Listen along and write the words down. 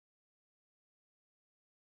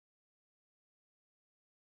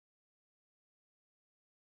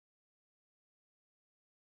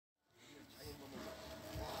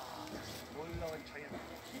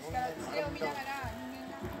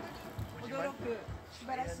く素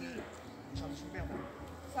晴らしい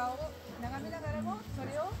差を眺めながらもそ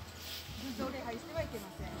れを偶像礼拝してはいけま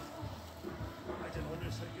せん。今日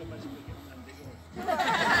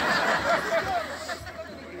はすること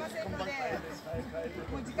できませんので、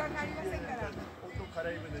もう時間がありませんから。これか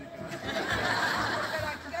ら着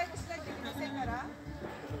替えもしないといけませんから、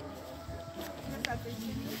皆さんと一緒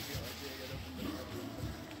に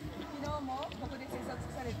昨日もここで制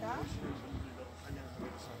作された、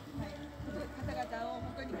方々を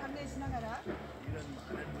本当に歓迎しながら。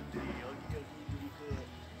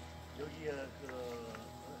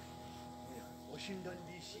워싱턴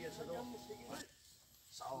DC에서도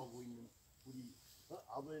싸우고 있는 우리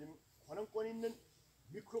아버님 관원권 있는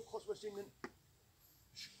미크로코스모스에 있는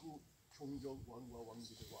식구 종족 왕과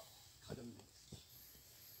왕비들과 가정들,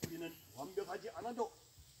 우리는 완벽하지 않아도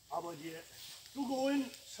아버지의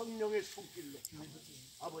뜨거운 성령의 손길로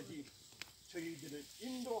아버지 저희들을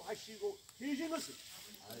인도하시고 계신 것을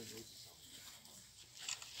알고 있습니다.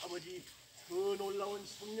 아버지 그 놀라운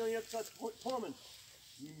성령의 역사 통하면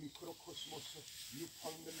이 미크로코스모스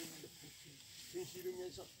 6황 열린 전시를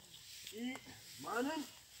위해서 이 많은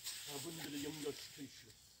분들을 연결시켜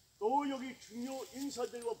주시고, 또 여기 중요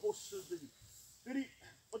인사들과 보스들이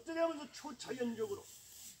어떻게 하면서 초자연적으로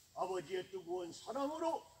아버지의 뜨거운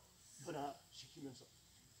사랑으로 변화시키면서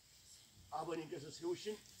아버님께서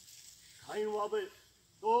세우신 가인과 아벨,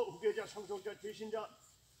 또 후계자 상속자 대신자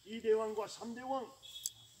 2대왕과 3대왕,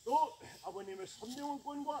 또 아버님의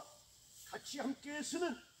 3대왕권과 같이 함께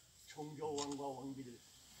쓰는 종교왕과 왕비들,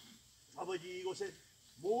 아버지 이곳에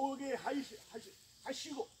모게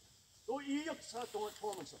하시고 또 이 역사 동안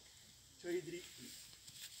통하면서 저희들이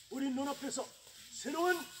우리 눈앞에서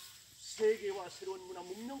새로운 세계와 새로운 문화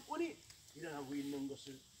문명권이 일어나고 있는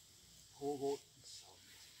것을 보고 있사옵니다.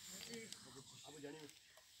 아버지 하나님,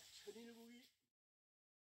 천일국이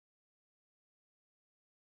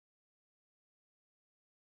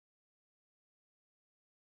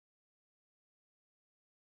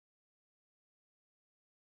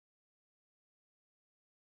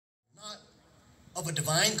not of a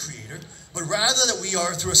divine creator, but rather that we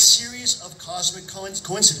are through a series of cosmic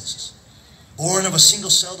coincidences, born of a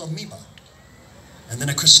single-celled amoeba, and then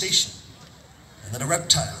a crustacean, and then a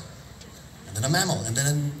reptile, and then a mammal, and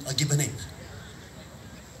then a gibbon ape.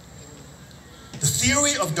 The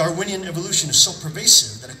theory of Darwinian evolution is so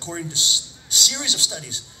pervasive that according to a series of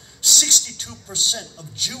studies, 62%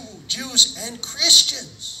 of Jews and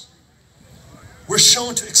Christians were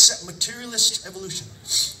shown to accept materialist evolution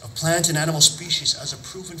of plant and animal species as a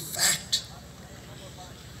proven fact.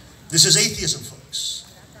 This is atheism, folks,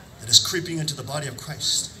 that is creeping into the body of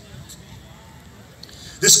Christ.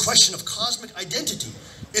 This question of cosmic identity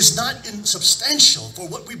is not insubstantial, for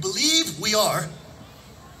what we believe we are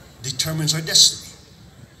determines our destiny.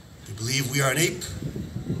 If we believe we are an ape,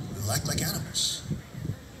 we will act like animals.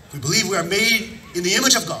 If we believe we are made in the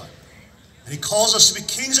image of God, and He calls us to be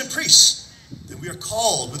kings and priests, then we are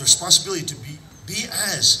called with responsibility to be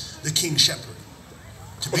as the King Shepherd,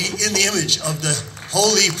 to be in the image of the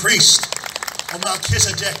holy priest of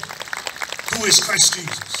Melchizedek, who is Christ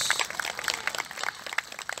Jesus.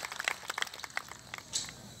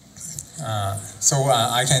 So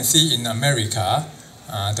I can see in America,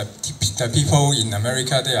 the people in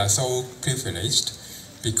America, they are so privileged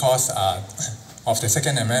because of the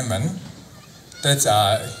Second Amendment, that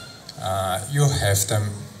you have the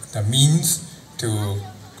means to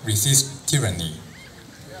resist tyranny.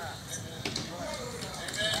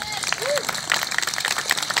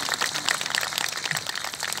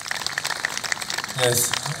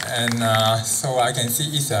 Yes, and so I can see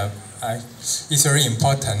it's very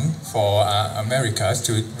important for America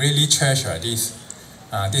to really treasure this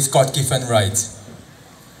God-given right,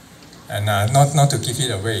 and not to give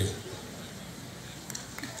it away.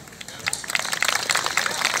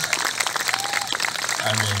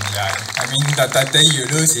 I mean that day you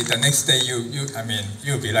lose it, the next day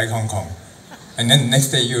you'll be like Hong Kong, and then the next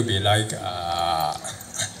day you'll be like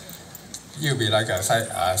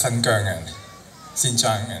Shangang and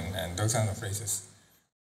Xinjiang and those kind of places.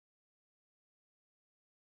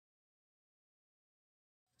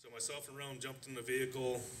 So myself and Rome jumped in the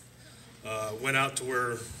vehicle, went out to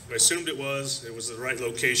where I assumed it was the right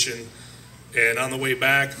location, and on the way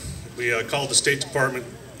back we called the State Department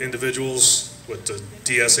individuals with the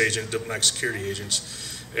DS agent, diplomatic security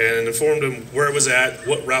agents, and informed them where it was at,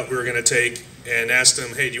 what route we were going to take, and asked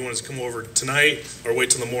them, hey, do you want us to come over tonight or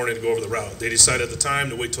wait till the morning to go over the route? They decided at the time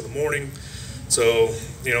to wait till the morning. So,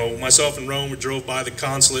 you know, myself and Rome, we drove by the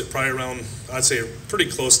consulate probably around, I'd say pretty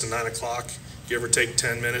close to 9 o'clock, give or take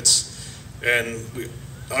 10 minutes. And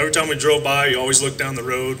every time we drove by, you always looked down the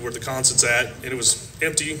road where the concert's at, and it was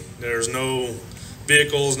empty. There's no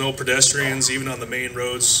vehicles, no pedestrians, even on the main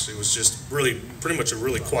roads. It was just pretty much a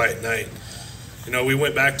really quiet night. You know, we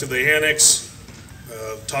went back to the annex,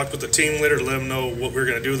 talked with the team leader to let them know what we were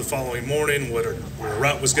going to do the following morning, what our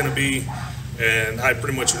route was going to be, and I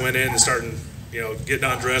pretty much went in and started, you know, getting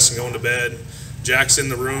undressed and going to bed. Jack's in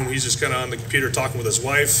the room. He's just kind of on the computer talking with his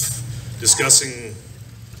wife, discussing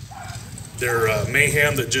their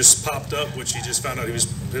mayhem that just popped up, which he just found out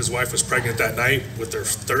his wife was pregnant that night with their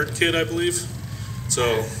third kid, I believe.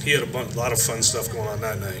 So he had a lot of fun stuff going on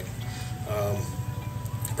that night.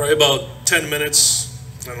 Probably about 10 minutes,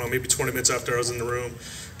 I don't know, maybe 20 minutes after I was in the room,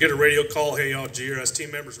 get a radio call, hey, y'all, GRS team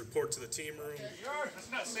members report to the team room. That's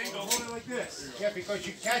not single. Hold it like this. Yeah, because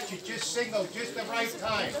you catch it just single, just the right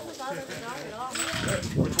time.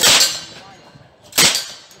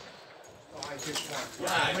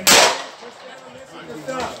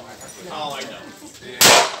 Oh, I know.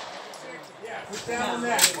 Yeah, put down on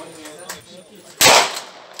that.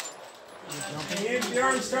 Hands the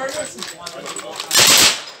arm starters.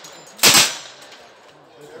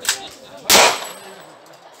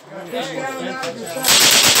 Push down now.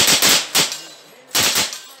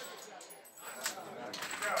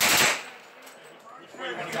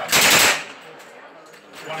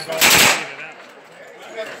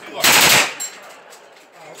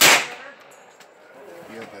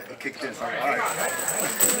 It kicked in. All right.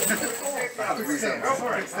 Go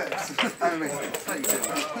for it.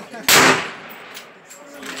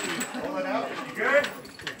 Pull it out. You good?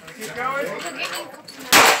 Keep going.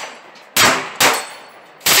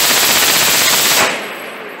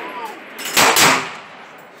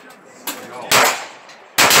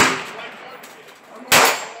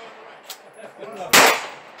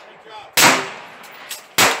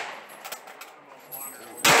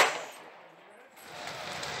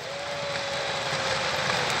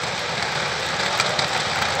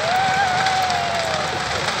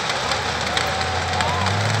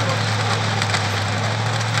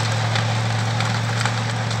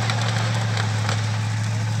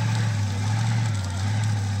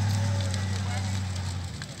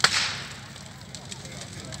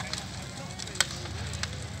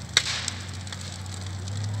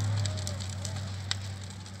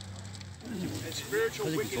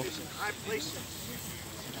 Spiritual wickedness in high places.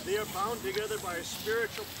 They are bound together by a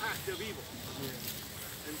spiritual pact of evil.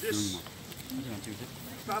 And this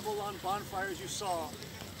Babylon bonfire, as you saw,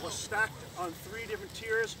 was stacked on 3 different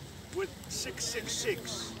tiers with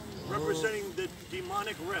 666, representing the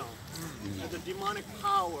demonic realm and the demonic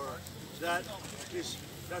power that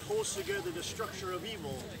holds together the structure of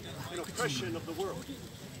evil and oppression of the world.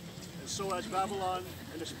 And so as Babylon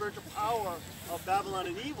and the spiritual power of Babylon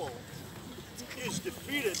and evil is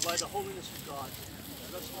defeated by the holiness of God,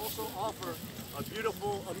 let's also offer a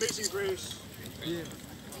beautiful, amazing grace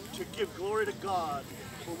to give glory to God,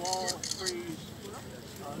 whom all praise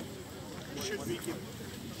should be given.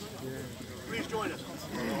 Please join us.